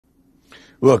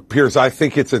Look, Piers, I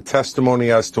think it's a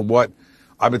testimony as to what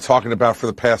I've been talking about for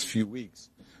the past few weeks.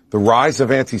 The rise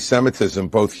of anti-Semitism,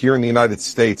 both here in the United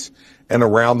States and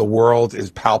around the world,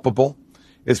 is palpable.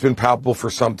 It's been palpable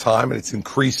for some time, and it's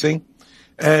increasing.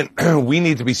 And we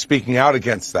need to be speaking out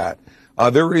against that.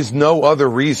 There is no other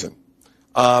reason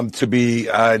to be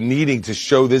needing to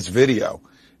show this video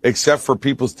except for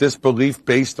people's disbelief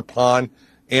based upon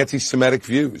anti-Semitic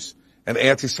views and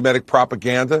anti-Semitic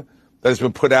propaganda that has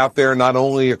been put out there not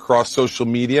only across social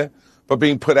media, but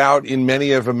being put out in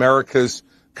many of America's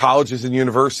colleges and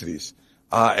universities.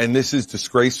 And this is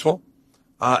disgraceful,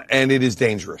 and it is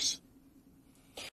dangerous.